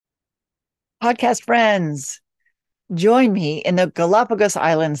Podcast friends, join me in the Galapagos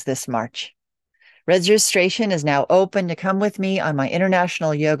Islands this March. Registration is now open to come with me on my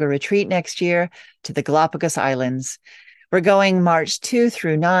international yoga retreat next year to the Galapagos Islands. We're going March 2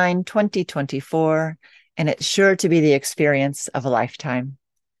 through 9, 2024, and it's sure to be the experience of a lifetime.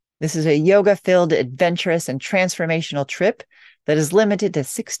 This is a yoga-filled, adventurous, and transformational trip that is limited to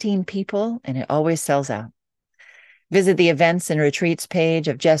 16 people, and it always sells out. Visit the events and retreats page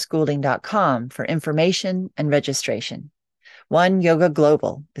of jessgoulding.com for information and registration. One Yoga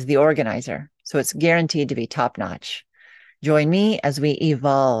Global is the organizer, so it's guaranteed to be top-notch. Join me as we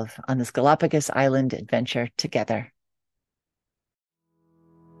evolve on this Galapagos Island adventure together.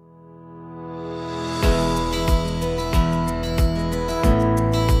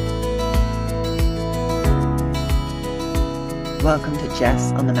 Welcome to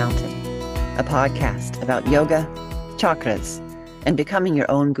Jess on the Mountain, a podcast about yoga, chakras, and becoming your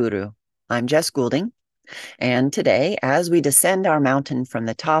own guru. I'm Jess Goulding, and today, as we descend our mountain from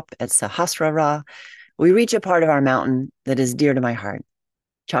the top at Sahasrara, we reach a part of our mountain that is dear to my heart,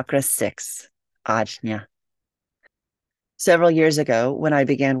 Chakra 6, Ajna. Several years ago, when I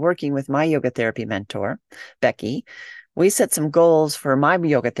began working with my yoga therapy mentor, Becky, we set some goals for my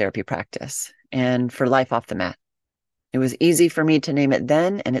yoga therapy practice and for life off the mat. It was easy for me to name it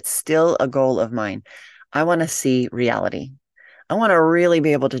then, and it's still a goal of mine. I want to see reality. I want to really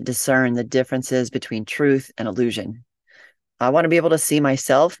be able to discern the differences between truth and illusion. I want to be able to see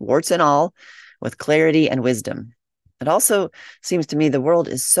myself, warts and all, with clarity and wisdom. It also seems to me the world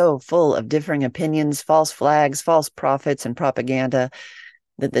is so full of differing opinions, false flags, false prophets, and propaganda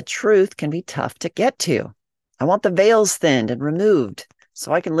that the truth can be tough to get to. I want the veils thinned and removed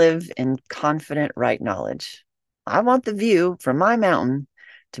so I can live in confident right knowledge. I want the view from my mountain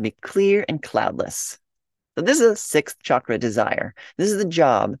to be clear and cloudless. So this is a sixth chakra desire. This is the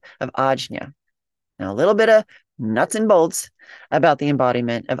job of Ajna. Now, a little bit of nuts and bolts about the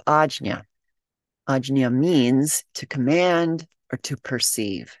embodiment of Ajna. Ajna means to command or to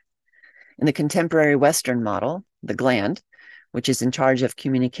perceive. In the contemporary Western model, the gland, which is in charge of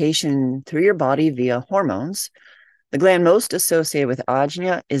communication through your body via hormones, the gland most associated with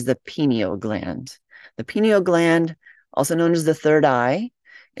Ajna is the pineal gland. The pineal gland, also known as the third eye,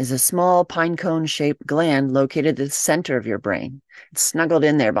 is a small pine cone-shaped gland located at the center of your brain. It's snuggled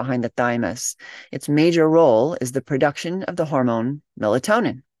in there behind the thymus. Its major role is the production of the hormone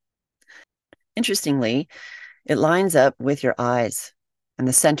melatonin. Interestingly, it lines up with your eyes, and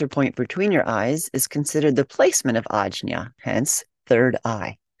the center point between your eyes is considered the placement of Ajna, hence third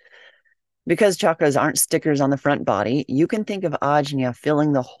eye. Because chakras aren't stickers on the front body, you can think of Ajna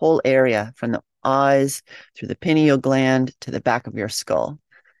filling the whole area from the eyes through the pineal gland to the back of your skull.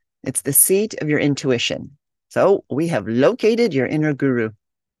 It's the seat of your intuition. So we have located your inner guru.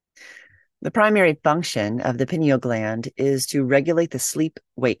 The primary function of the pineal gland is to regulate the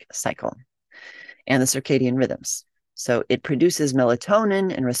sleep-wake cycle and the circadian rhythms. So it produces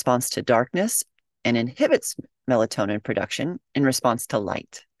melatonin in response to darkness and inhibits melatonin production in response to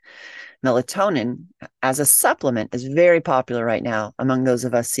light. Melatonin as a supplement is very popular right now among those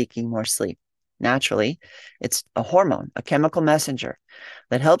of us seeking more sleep. Naturally, it's a hormone, a chemical messenger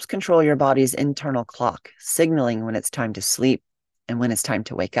that helps control your body's internal clock, signaling when it's time to sleep and when it's time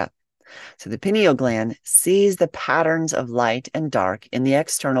to wake up. So the pineal gland sees the patterns of light and dark in the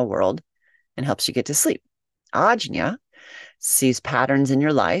external world and helps you get to sleep. Ajna sees patterns in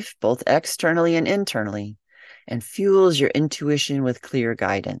your life, both externally and internally, and fuels your intuition with clear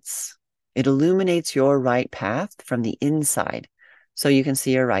guidance. It illuminates your right path from the inside, so you can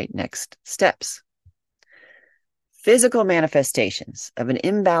see your right next steps. Physical manifestations of an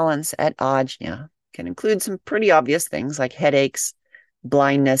imbalance at Ajna can include some pretty obvious things like headaches,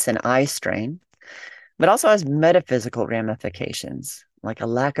 blindness, and eye strain, but also has metaphysical ramifications like a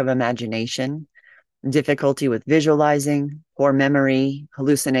lack of imagination, difficulty with visualizing, poor memory,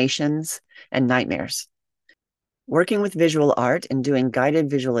 hallucinations, and nightmares. Working with visual art and doing guided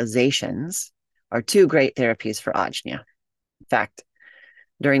visualizations are two great therapies for Ajna. In fact,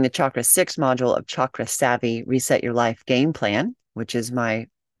 during the Chakra 6 module of Chakra Savvy Reset Your Life Game Plan, which is my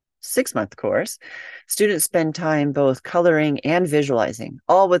 6-month course, students spend time both coloring and visualizing,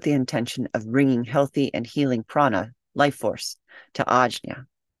 all with the intention of bringing healthy and healing prana, life force, to Ajna.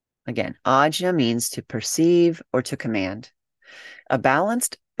 Again, Ajna means to perceive or to command. A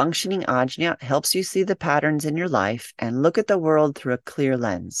balanced, functioning Ajna helps you see the patterns in your life and look at the world through a clear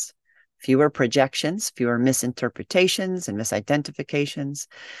lens. Fewer projections, fewer misinterpretations and misidentifications.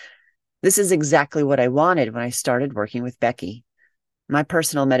 This is exactly what I wanted when I started working with Becky. My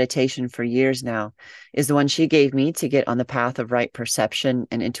personal meditation for years now is the one she gave me to get on the path of right perception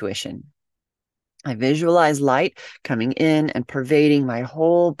and intuition. I visualize light coming in and pervading my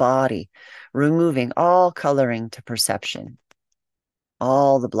whole body, removing all coloring to perception,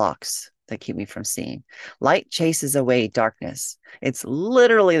 all the blocks that keep me from seeing. Light chases away darkness. It's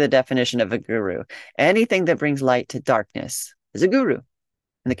literally the definition of a guru. Anything that brings light to darkness is a guru.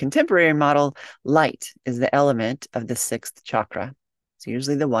 In the contemporary model, light is the element of the sixth chakra. It's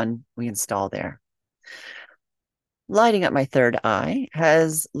usually the one we install there. Lighting up my third eye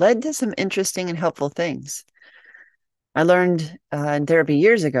has led to some interesting and helpful things. I learned in therapy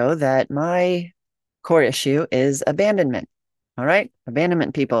years ago that my core issue is abandonment. All right,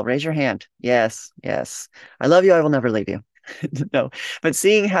 abandonment people, raise your hand. Yes, yes. I love you. I will never leave you. No, but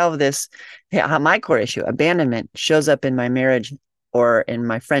seeing how my core issue, abandonment, shows up in my marriage or in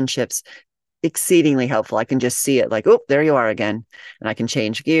my friendships, exceedingly helpful. I can just see it like, oh, there you are again. And I can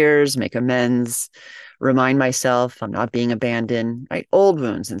change gears, make amends, remind myself I'm not being abandoned, right? Old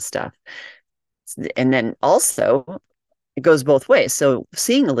wounds and stuff. And then also, it goes both ways. So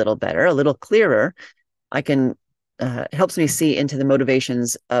seeing a little better, a little clearer, I can helps me see into the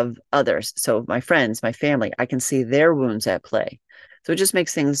motivations of others. So my friends, my family, I can see their wounds at play. So it just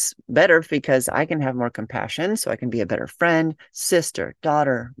makes things better because I can have more compassion. So I can be a better friend, sister,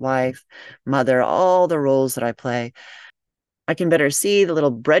 daughter, wife, mother, all the roles that I play. I can better see the little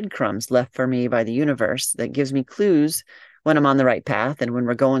breadcrumbs left for me by the universe that gives me clues when I'm on the right path and when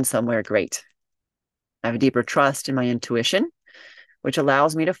we're going somewhere great. I have a deeper trust in my intuition, which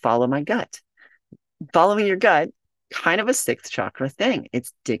allows me to follow my gut. Following your gut, kind of a sixth chakra thing.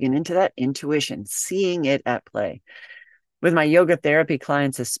 It's digging into that intuition, seeing it at play. With my yoga therapy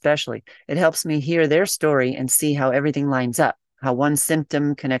clients, especially, it helps me hear their story and see how everything lines up, how one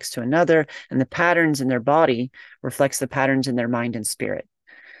symptom connects to another, and the patterns in their body reflects the patterns in their mind and spirit.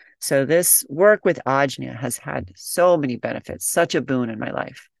 So this work with Ajna has had so many benefits, such a boon in my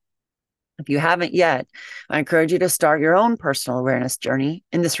life. If you haven't yet, I encourage you to start your own personal awareness journey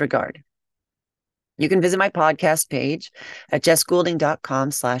in this regard. You can visit my podcast page at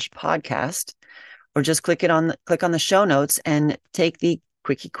jessgoulding.com/podcast, or just click on the show notes and take the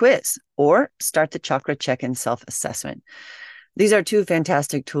quickie quiz, or start the chakra check-in self-assessment. These are two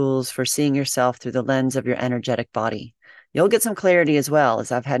fantastic tools for seeing yourself through the lens of your energetic body. You'll get some clarity as well,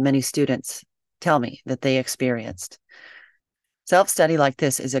 as I've had many students tell me that they experienced. Self-study like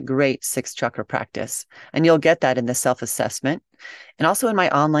this is a great sixth chakra practice, and you'll get that in the self-assessment and also in my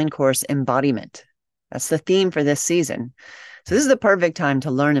online course, Embodiment. That's the theme for this season. So this is the perfect time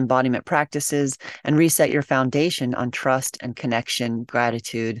to learn embodiment practices and reset your foundation on trust and connection,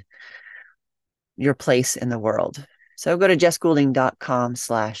 gratitude, your place in the world. So go to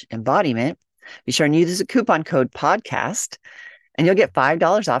jessgoulding.com/embodiment. Be sure and use the coupon code podcast, and you'll get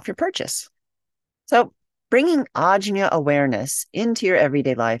 $5 off your purchase. So bringing Ajna awareness into your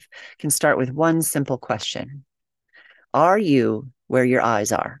everyday life can start with one simple question. Are you where your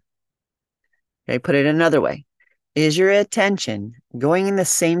eyes are? Okay, put it another way. Is your attention going in the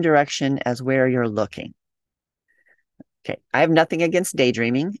same direction as where you're looking? Okay, I have nothing against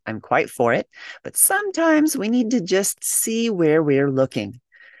daydreaming. I'm quite for it. But sometimes we need to just see where we're looking.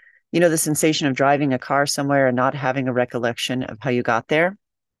 You know, the sensation of driving a car somewhere and not having a recollection of how you got there?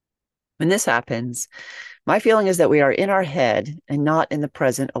 When this happens, my feeling is that we are in our head and not in the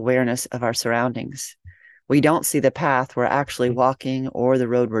present awareness of our surroundings. We don't see the path we're actually walking or the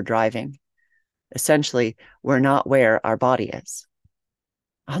road we're driving. Essentially, we're not where our body is.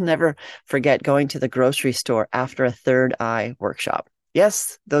 I'll never forget going to the grocery store after a third eye workshop.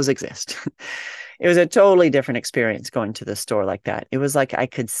 Yes, those exist. It was a totally different experience going to the store like that. It was like I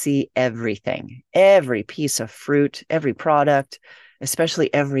could see everything, every piece of fruit, every product,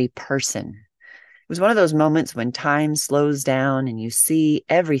 especially every person. It was one of those moments when time slows down and you see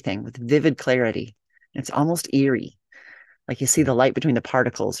everything with vivid clarity. It's almost eerie. Like you see the light between the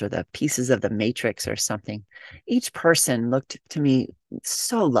particles or the pieces of the matrix or something. Each person looked to me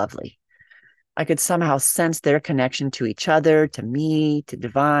so lovely. I could somehow sense their connection to each other, to me, to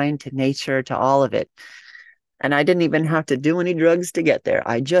divine, to nature, to all of it. And I didn't even have to do any drugs to get there.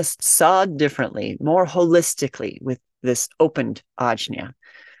 I just saw differently, more holistically with this opened ajna.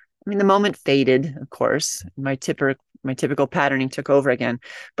 I mean, the moment faded, of course. My typical patterning took over again,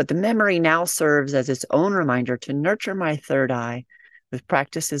 but the memory now serves as its own reminder to nurture my third eye with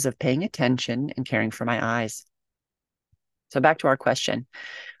practices of paying attention and caring for my eyes. So back to our question.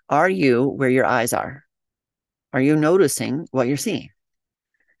 Are you where your eyes are? Are you noticing what you're seeing?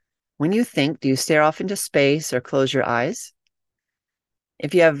 When you think, do you stare off into space or close your eyes?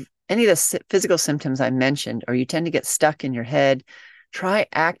 If you have any of the physical symptoms I mentioned, or you tend to get stuck in your head, try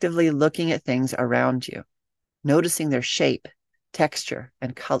actively looking at things around you, noticing their shape, texture,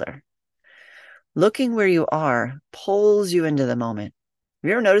 and color. Looking where you are pulls you into the moment. Have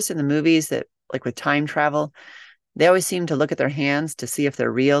you ever noticed in the movies that, like with time travel, they always seem to look at their hands to see if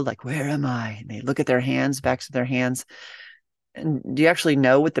they're real? Like, where am I? And they look at their hands, backs of their hands. And do you actually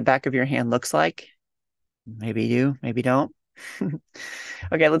know what the back of your hand looks like? Maybe you, maybe don't.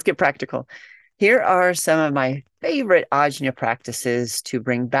 Okay, let's get practical. Here are some of my favorite ajna practices to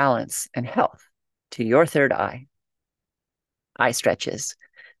bring balance and health to your third eye. Eye stretches.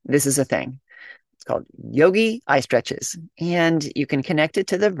 This is a thing. It's called yogi eye stretches, and you can connect it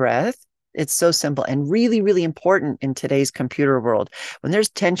to the breath. It's so simple and really, really important in today's computer world. When there's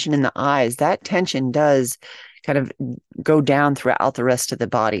tension in the eyes, that tension does kind of go down throughout the rest of the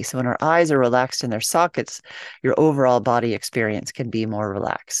body. So when our eyes are relaxed in their sockets, your overall body experience can be more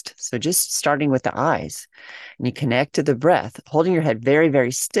relaxed. So just starting with the eyes, and you connect to the breath, holding your head very,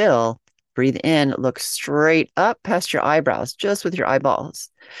 very still. Breathe in, look straight up past your eyebrows, just with your eyeballs.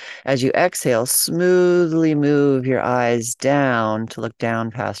 As you exhale, smoothly move your eyes down to look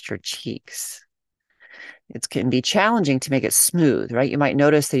down past your cheeks. It can be challenging to make it smooth, right? You might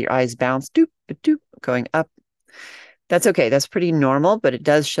notice that your eyes bounce, doop, doop, going up. That's okay. That's pretty normal, but it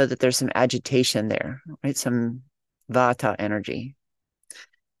does show that there's some agitation there, right? Some vata energy.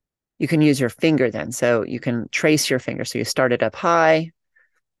 You can use your finger then. So you can trace your finger. So you start it up high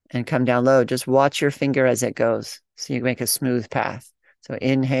and come down low. Just watch your finger as it goes. So you make a smooth path. So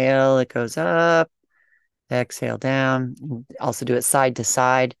inhale, it goes up. Exhale down. Also do it side to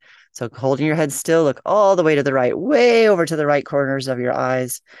side. So holding your head still, look all the way to the right, way over to the right corners of your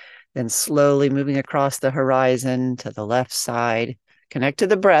eyes. Then slowly moving across the horizon to the left side. Connect to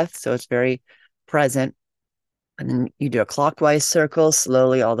the breath so it's very present. And then you do a clockwise circle,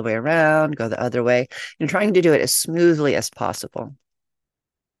 slowly all the way around, go the other way. You're trying to do it as smoothly as possible.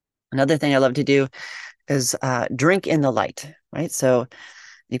 Another thing I love to do is drink in the light, right? So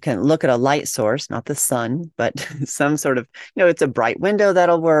you can look at a light source, not the sun, but some sort of, it's a bright window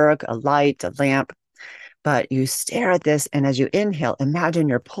that'll work, a light, a lamp. But you stare at this, and as you inhale, imagine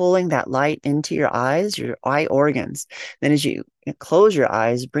you're pulling that light into your eyes, your eye organs. Then as you close your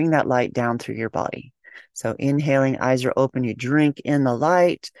eyes, bring that light down through your body. So inhaling, eyes are open, you drink in the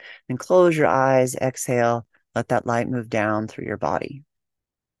light, then close your eyes, exhale, let that light move down through your body.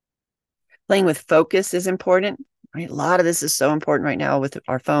 Playing with focus is important, right? A lot of this is so important right now with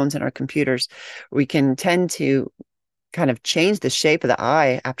our phones and our computers. We can tend to kind of change the shape of the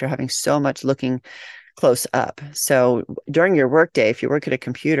eye after having so much looking close up. So during your workday, if you work at a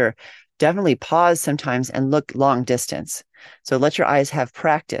computer, definitely pause sometimes and look long distance. So let your eyes have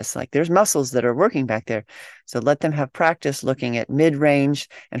practice. Like there's muscles that are working back there. So let them have practice looking at mid-range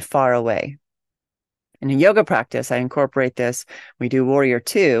and far away. In a yoga practice, I incorporate this. We do warrior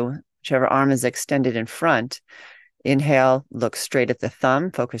two, whichever arm is extended in front. Inhale, look straight at the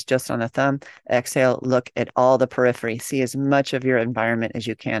thumb, focus just on the thumb. Exhale, look at all the periphery. See as much of your environment as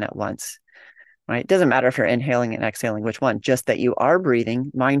you can at once. Right? It doesn't matter if you're inhaling and exhaling which one, just that you are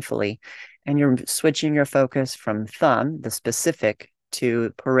breathing mindfully and you're switching your focus from thumb, the specific,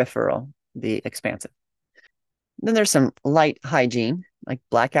 to peripheral, the expansive. Then there's some light hygiene, like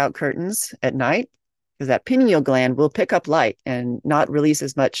blackout curtains at night, because that pineal gland will pick up light and not release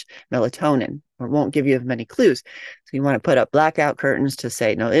as much melatonin or won't give you as many clues. So you want to put up blackout curtains to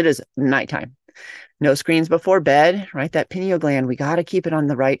say, no, it is nighttime. No screens before bed, right? That pineal gland, we got to keep it on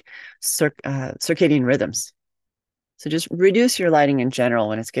the right circadian rhythms. So just reduce your lighting in general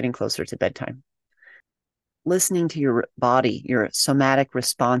when it's getting closer to bedtime. Listening to your body, your somatic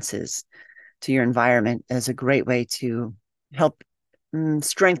responses to your environment is a great way to help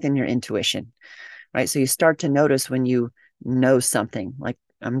strengthen your intuition, right? So you start to notice when you know something, like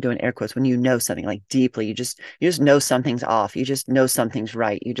I'm doing air quotes, when you know something like deeply, you just know something's off. You just know something's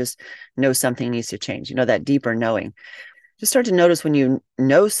right. You just know something needs to change. That deeper knowing. Just start to notice when you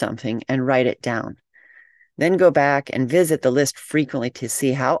know something and write it down. Then go back and visit the list frequently to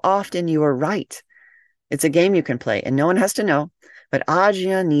see how often you are right. It's a game you can play and no one has to know, but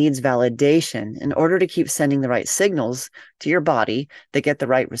ajna needs validation in order to keep sending the right signals to your body that get the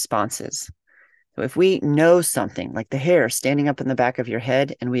right responses. So if we know something like the hair standing up in the back of your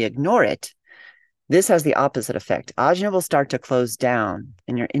head and we ignore it, this has the opposite effect. Ajna will start to close down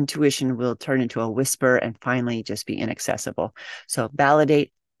and your intuition will turn into a whisper and finally just be inaccessible. So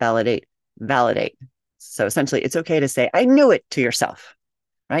validate, validate, validate. So essentially, it's okay to say, I knew it to yourself,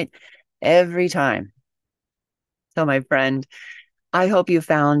 right? Every time. So, my friend, I hope you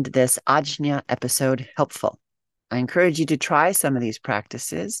found this Ajna episode helpful. I encourage you to try some of these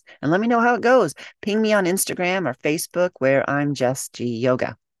practices and let me know how it goes. Ping me on Instagram or Facebook where I'm Jess G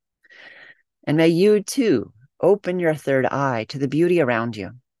Yoga. And may you too open your third eye to the beauty around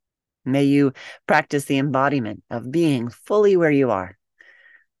you. May you practice the embodiment of being fully where you are.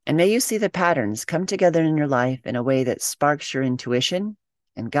 And may you see the patterns come together in your life in a way that sparks your intuition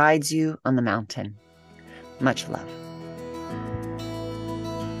and guides you on the mountain. Much love.